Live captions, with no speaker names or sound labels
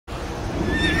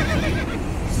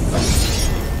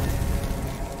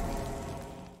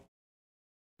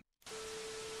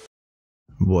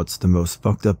What's the most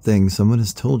fucked up thing someone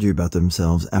has told you about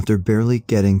themselves after barely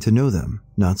getting to know them?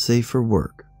 Not safe for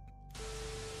work.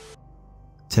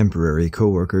 Temporary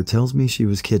coworker tells me she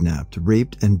was kidnapped,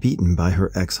 raped, and beaten by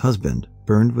her ex-husband,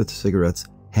 burned with cigarettes,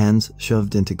 hands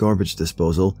shoved into garbage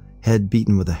disposal, head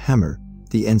beaten with a hammer.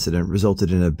 The incident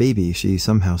resulted in a baby she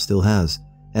somehow still has,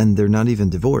 and they're not even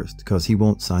divorced cause he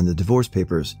won't sign the divorce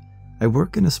papers. I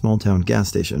work in a small-town gas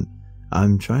station.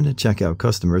 I'm trying to check out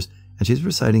customers, and she's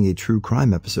reciting a true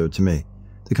crime episode to me.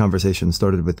 The conversation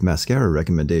started with mascara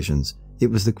recommendations. It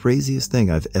was the craziest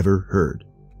thing I've ever heard.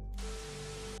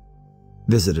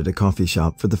 Visited a coffee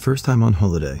shop for the first time on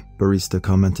holiday. Barista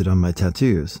commented on my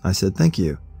tattoos. I said thank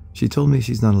you. She told me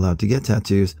she's not allowed to get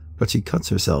tattoos, but she cuts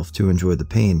herself to enjoy the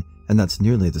pain, and that's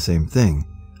nearly the same thing.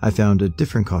 I found a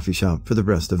different coffee shop for the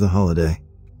rest of the holiday.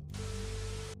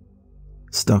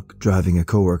 Stuck driving a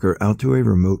coworker out to a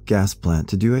remote gas plant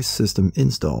to do a system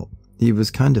install. He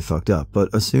was kinda fucked up, but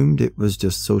assumed it was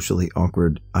just socially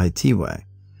awkward IT way.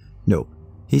 Nope.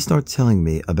 He starts telling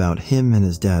me about him and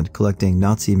his dad collecting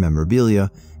Nazi memorabilia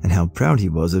and how proud he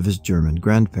was of his German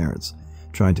grandparents,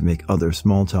 trying to make other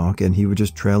small talk, and he would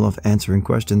just trail off answering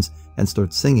questions and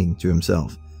start singing to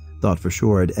himself. Thought for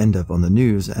sure I'd end up on the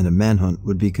news and a manhunt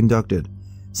would be conducted.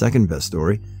 Second best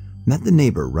story, met the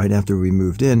neighbor right after we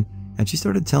moved in, and she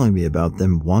started telling me about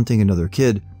them wanting another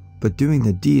kid, but doing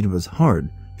the deed was hard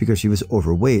because she was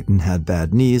overweight and had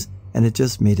bad knees, and it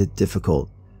just made it difficult.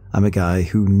 I'm a guy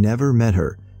who never met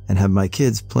her and have my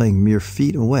kids playing mere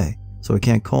feet away, so I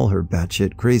can't call her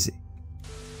batshit crazy.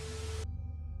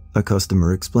 A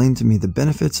customer explained to me the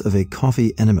benefits of a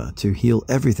coffee enema to heal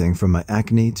everything from my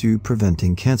acne to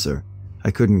preventing cancer.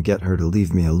 I couldn't get her to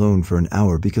leave me alone for an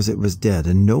hour because it was dead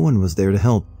and no one was there to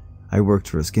help. I worked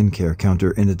for a skincare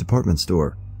counter in a department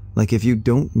store. Like, if you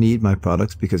don't need my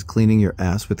products because cleaning your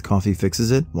ass with coffee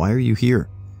fixes it, why are you here?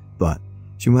 But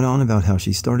she went on about how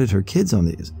she started her kids on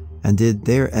these and did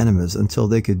their enemas until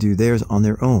they could do theirs on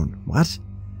their own. What?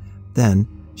 Then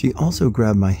she also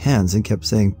grabbed my hands and kept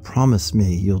saying, "Promise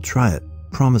me you'll try it.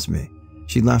 Promise me."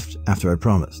 She left after I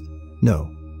promised.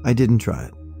 No, I didn't try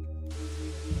it.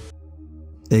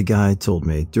 A guy told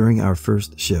me during our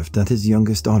first shift that his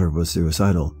youngest daughter was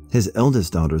suicidal. His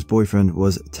eldest daughter's boyfriend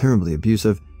was terribly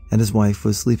abusive, and his wife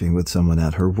was sleeping with someone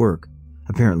at her work.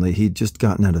 Apparently, he'd just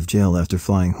gotten out of jail after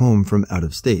flying home from out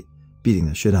of state, beating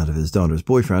the shit out of his daughter's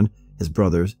boyfriend, his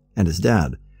brothers, and his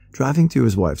dad, driving to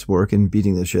his wife's work and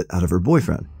beating the shit out of her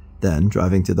boyfriend, then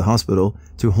driving to the hospital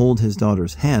to hold his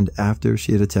daughter's hand after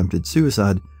she had attempted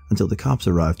suicide until the cops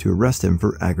arrived to arrest him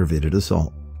for aggravated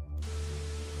assault.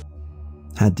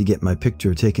 Had to get my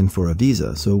picture taken for a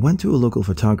visa, so went to a local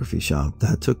photography shop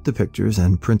that took the pictures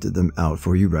and printed them out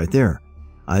for you right there.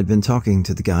 I'd been talking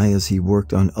to the guy as he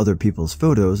worked on other people's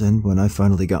photos, and when I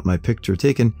finally got my picture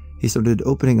taken, he started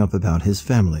opening up about his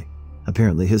family.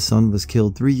 Apparently his son was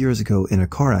killed 3 years ago in a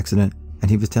car accident,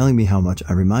 and he was telling me how much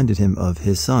I reminded him of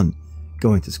his son,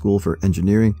 going to school for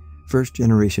engineering,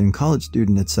 first-generation college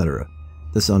student, etc.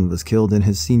 The son was killed in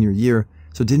his senior year,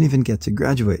 so didn't even get to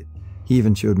graduate. He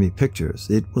even showed me pictures.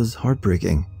 It was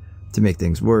heartbreaking. To make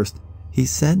things worse, he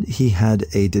said he had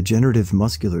a degenerative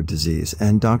muscular disease,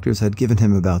 and doctors had given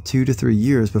him about 2 to 3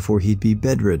 years before he'd be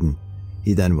bedridden.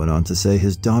 He then went on to say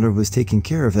his daughter was taking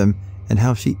care of him and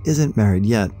how she isn't married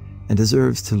yet and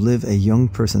deserves to live a young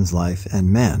person's life, and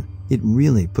man, it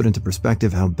really put into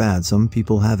perspective how bad some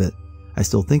people have it. I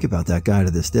still think about that guy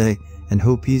to this day and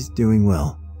hope he's doing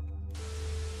well.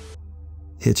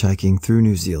 Hitchhiking through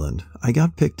New Zealand. I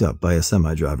got picked up by a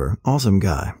semi-driver, awesome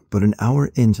guy, but an hour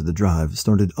into the drive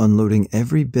started unloading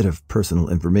every bit of personal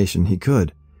information he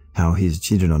could. How he's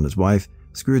cheated on his wife,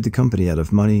 screwed the company out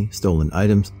of money, stolen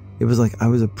items. It was like I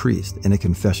was a priest in a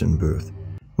confession booth.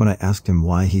 When I asked him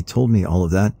why he told me all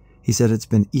of that, he said it's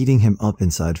been eating him up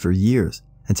inside for years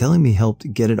and telling me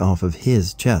helped get it off of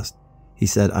his chest. He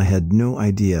said I had no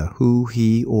idea who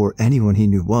he or anyone he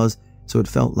knew was, so it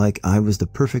felt like I was the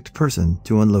perfect person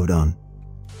to unload on.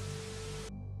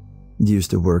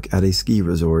 Used to work at a ski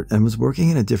resort and was working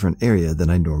in a different area than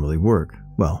I normally work.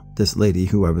 Well, this lady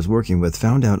who I was working with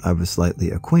found out I was slightly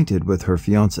acquainted with her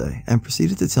fiancé and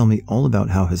proceeded to tell me all about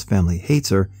how his family hates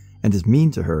her and is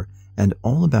mean to her, and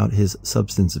all about his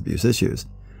substance abuse issues.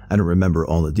 I don't remember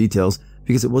all the details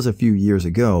because it was a few years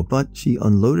ago, but she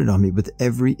unloaded on me with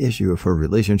every issue of her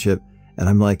relationship, and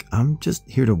I'm like, I'm just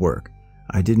here to work.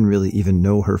 I didn't really even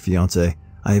know her fiancé.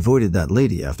 I avoided that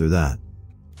lady after that.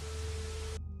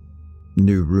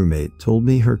 New roommate told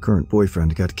me her current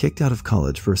boyfriend got kicked out of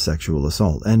college for sexual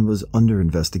assault and was under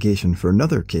investigation for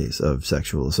another case of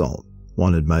sexual assault.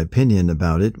 Wanted my opinion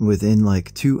about it within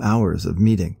like 2 hours of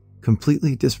meeting.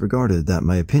 completely disregarded that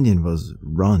my opinion was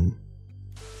run.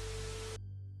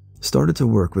 Started to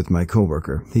work with my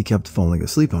coworker. He kept falling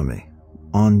asleep on me.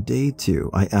 On day 2,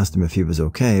 I asked him if he was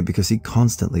okay because he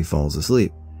constantly falls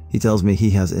asleep. He tells me he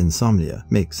has insomnia.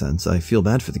 Makes sense. I feel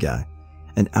bad for the guy.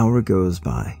 An hour goes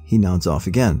by. He nods off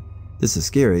again. This is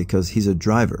scary because he's a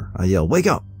driver. I yell, "Wake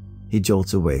up!" He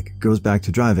jolts awake, goes back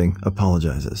to driving,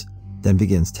 apologizes, then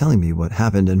begins telling me what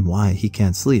happened and why he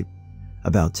can't sleep.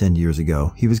 About 10 years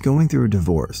ago, he was going through a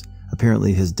divorce.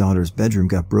 Apparently his daughter's bedroom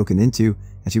got broken into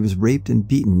and she was raped and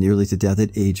beaten nearly to death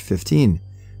at age 15.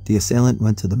 The assailant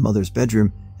went to the mother's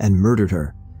bedroom and murdered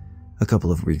her. A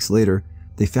couple of weeks later,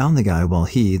 they found the guy while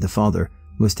he, the father,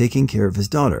 was taking care of his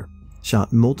daughter,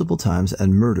 shot multiple times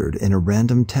and murdered in a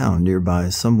random town nearby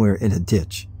somewhere in a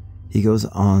ditch. He goes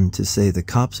on to say the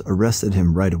cops arrested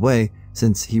him right away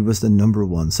since he was the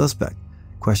 #1 suspect,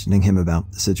 questioning him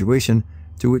about the situation,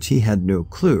 to which he had no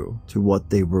clue to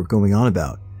what they were going on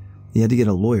about. He had to get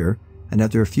a lawyer, and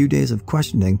after a few days of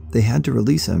questioning, they had to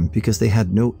release him because they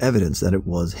had no evidence that it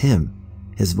was him.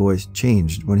 His voice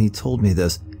changed when he told me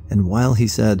this, and while he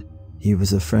said he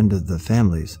was a friend of the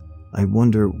family's, I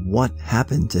wonder what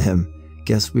happened to him.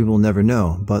 Guess we will never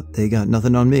know, but they got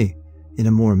nothing on me, in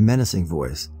a more menacing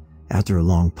voice. After a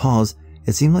long pause,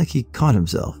 it seemed like he caught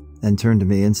himself and turned to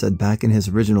me and said back in his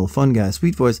original fun guy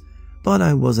sweet voice, "But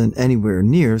I wasn't anywhere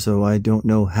near, so I don't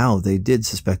know how they did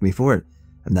suspect me for it.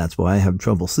 And that's why I have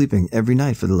trouble sleeping every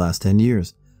night for the last 10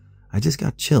 years. I just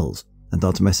got chills and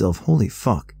thought to myself, holy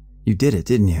fuck, you did it,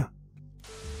 didn't you?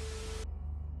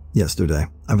 Yesterday,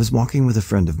 I was walking with a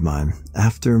friend of mine.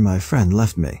 After my friend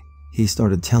left me, he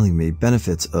started telling me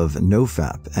benefits of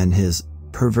NoFap and his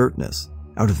pervertness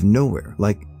out of nowhere,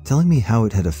 like telling me how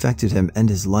it had affected him and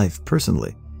his life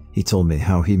personally. He told me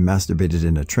how he masturbated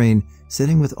in a train,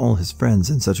 sitting with all his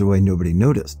friends in such a way nobody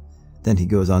noticed. Then he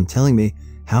goes on telling me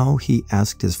how he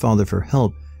asked his father for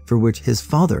help, for which his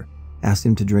father asked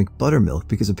him to drink buttermilk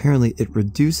because apparently it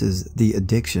reduces the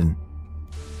addiction.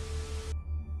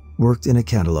 Worked in a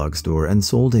catalog store and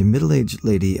sold a middle-aged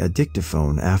lady a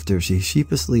dictaphone after she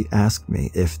sheepishly asked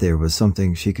me if there was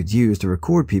something she could use to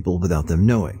record people without them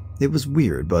knowing. It was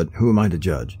weird, but who am I to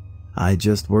judge? I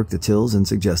just work the tills and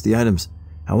suggest the items.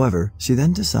 However, she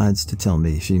then decides to tell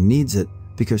me she needs it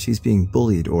because she's being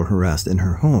bullied or harassed in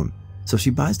her home. So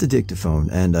she buys the dictaphone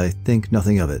and I think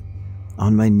nothing of it.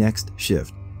 On my next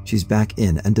shift, she's back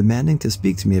in and demanding to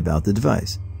speak to me about the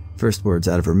device. First words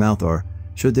out of her mouth are,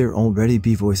 should there already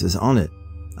be voices on it?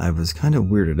 I was kind of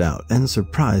weirded out and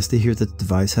surprised to hear that the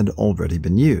device had already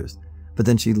been used. But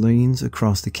then she leans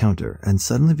across the counter and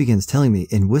suddenly begins telling me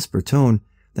in whisper tone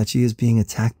that she is being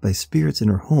attacked by spirits in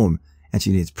her home and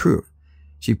she needs proof.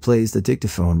 She plays the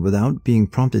dictaphone without being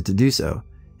prompted to do so.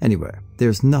 Anyway,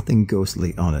 there's nothing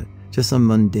ghostly on it, just some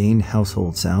mundane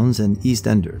household sounds and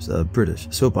EastEnders, a British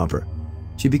soap opera.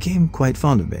 She became quite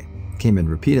fond of me, came in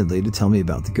repeatedly to tell me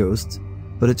about the ghosts,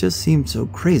 but it just seemed so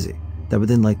crazy that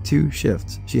within like 2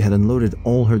 shifts, she had unloaded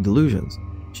all her delusions.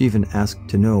 She even asked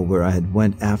to know where I had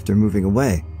went after moving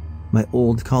away. My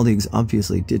old colleagues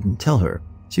obviously didn't tell her.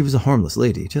 She was a harmless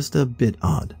lady, just a bit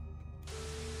odd.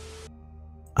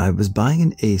 I was buying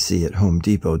an AC at Home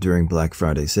Depot during Black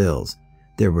Friday sales.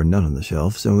 There were none on the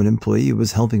shelf, so an employee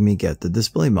was helping me get the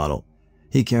display model.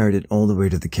 He carried it all the way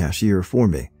to the cashier for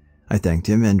me. I thanked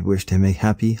him and wished him a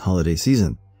happy holiday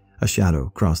season. A shadow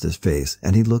crossed his face,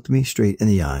 and he looked me straight in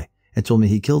the eye and told me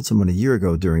he killed someone a year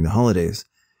ago during the holidays.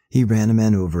 He ran a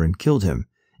man over and killed him.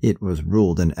 It was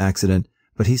ruled an accident,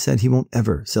 but he said he won't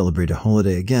ever celebrate a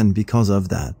holiday again because of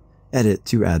that. Edit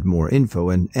to add more info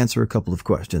and answer a couple of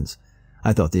questions.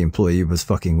 I thought the employee was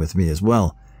fucking with me as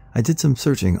well. I did some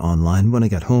searching online when I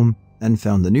got home and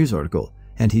found the news article,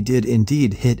 and he did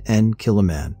indeed hit and kill a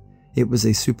man. It was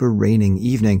a super raining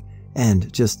evening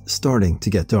and just starting to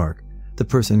get dark. The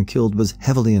person killed was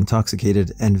heavily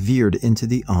intoxicated and veered into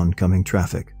the oncoming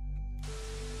traffic.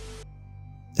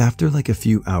 After like a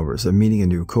few hours of meeting a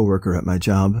new coworker at my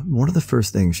job, one of the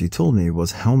first things she told me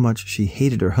was how much she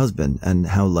hated her husband and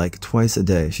how like twice a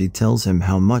day she tells him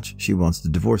how much she wants to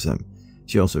divorce him.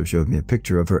 She also showed me a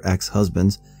picture of her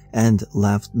ex-husbands and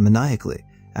laughed maniacally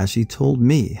as she told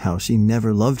me how she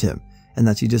never loved him and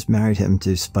that she just married him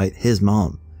to spite his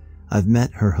mom. I've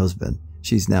met her husband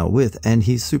she's now with, and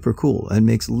he's super cool and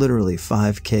makes literally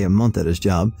 $5,000 a month at his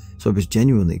job, so I was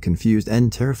genuinely confused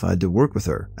and terrified to work with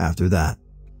her after that.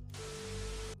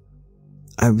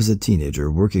 I was a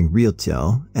teenager working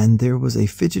retail, and there was a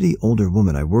fidgety older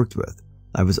woman I worked with.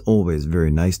 I was always very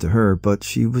nice to her, but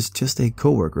she was just a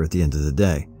coworker at the end of the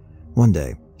day. One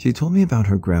day, she told me about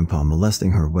her grandpa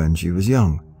molesting her when she was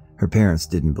young. Her parents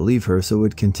didn't believe her, so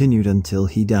it continued until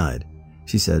he died.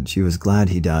 She said she was glad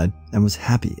he died and was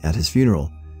happy at his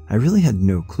funeral. I really had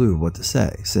no clue what to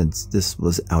say since this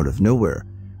was out of nowhere.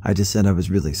 I just said I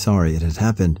was really sorry it had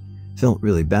happened. Felt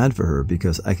really bad for her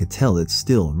because I could tell it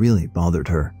still really bothered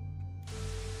her.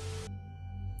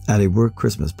 At a work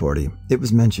Christmas party, it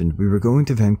was mentioned we were going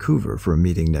to Vancouver for a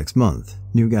meeting next month.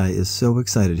 New guy is so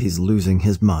excited he's losing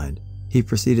his mind. He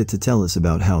proceeded to tell us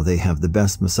about how they have the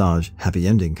best massage, happy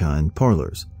ending kind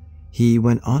parlors. He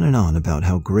went on and on about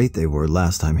how great they were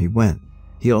last time he went.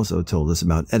 He also told us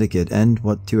about etiquette and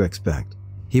what to expect.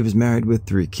 He was married with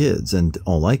 3 kids, and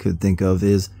all I could think of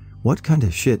is, what kind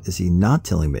of shit is he not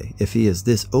telling me if he is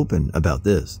this open about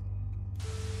this?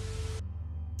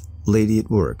 Lady at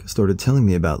work started telling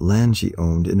me about land she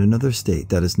owned in another state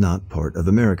that is not part of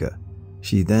America.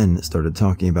 She then started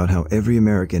talking about how every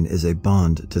American is a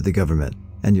bond to the government,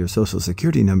 and your social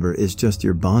security number is just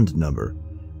your bond number.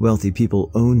 Wealthy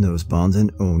people own those bonds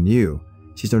and own you.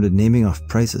 She started naming off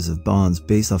prices of bonds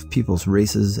based off people's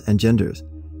races and genders.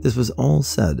 This was all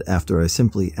said after I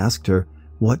simply asked her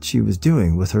what she was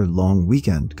doing with her long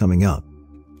weekend coming up.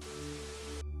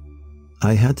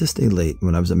 I had to stay late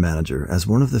when I was a manager as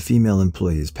one of the female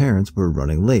employees' parents were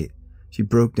running late. She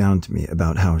broke down to me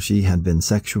about how she had been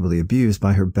sexually abused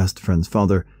by her best friend's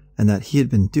father and that he had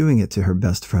been doing it to her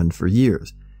best friend for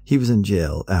years. He was in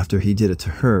jail after he did it to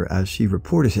her as she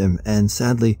reported him, and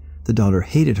sadly, the daughter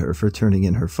hated her for turning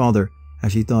in her father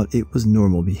as she thought it was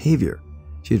normal behavior.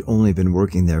 She had only been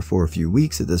working there for a few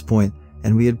weeks at this point,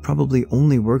 and we had probably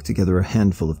only worked together a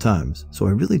handful of times, so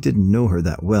I really didn't know her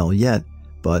that well yet,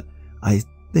 but I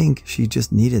think she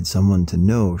just needed someone to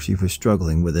know she was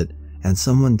struggling with it and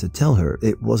someone to tell her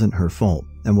it wasn't her fault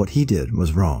and what he did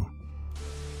was wrong.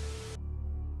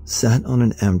 Sat on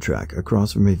an Amtrak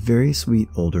across from a very sweet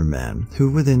older man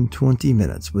who within 20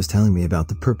 minutes was telling me about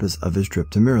the purpose of his trip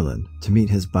to Maryland to meet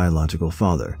his biological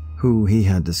father, who he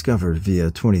had discovered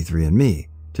via 23andMe,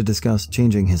 to discuss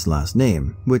changing his last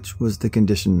name, which was the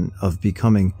condition of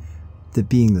being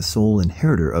the sole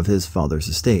inheritor of his father's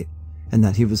estate, and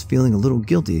that he was feeling a little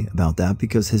guilty about that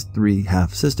because his 3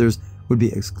 half-sisters would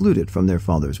be excluded from their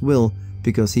father's will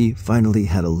because he finally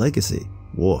had a legacy.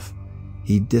 Woof.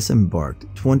 He disembarked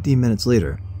 20 minutes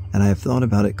later, and I have thought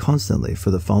about it constantly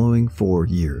for the following 4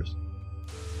 years.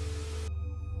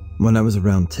 When I was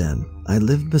around 10, I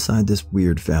lived beside this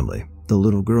weird family. The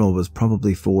little girl was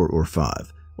probably 4 or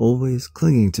 5, always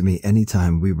clinging to me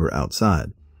anytime we were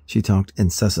outside. She talked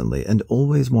incessantly and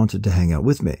always wanted to hang out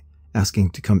with me, asking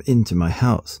to come into my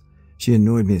house. She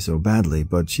annoyed me so badly,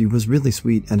 but she was really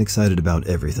sweet and excited about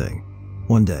everything.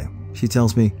 One day, she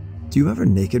tells me, "Do you ever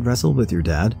naked wrestle with your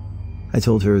dad?" I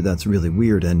told her that's really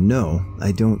weird and no,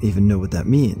 I don't even know what that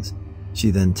means. She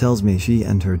then tells me she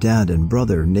and her dad and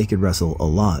brother naked wrestle a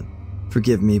lot.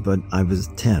 Forgive me, but I was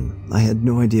 10. I had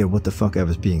no idea what the fuck I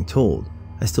was being told.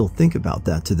 I still think about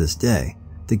that to this day.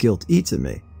 The guilt eats at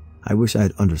me. I wish I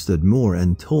had understood more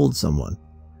and told someone.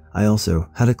 I also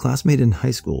had a classmate in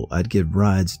high school I'd give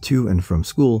rides to and from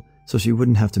school so she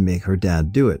wouldn't have to make her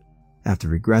dad do it. After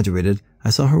we graduated,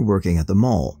 I saw her working at the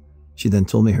mall. She then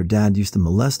told me her dad used to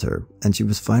molest her, and she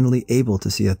was finally able to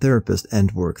see a therapist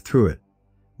and work through it.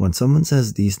 When someone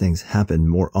says these things happen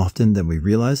more often than we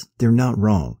realize, they're not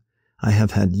wrong. I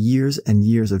have had years and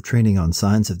years of training on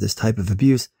signs of this type of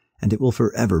abuse, and it will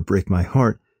forever break my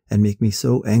heart and make me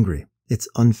so angry. It's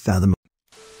unfathomable.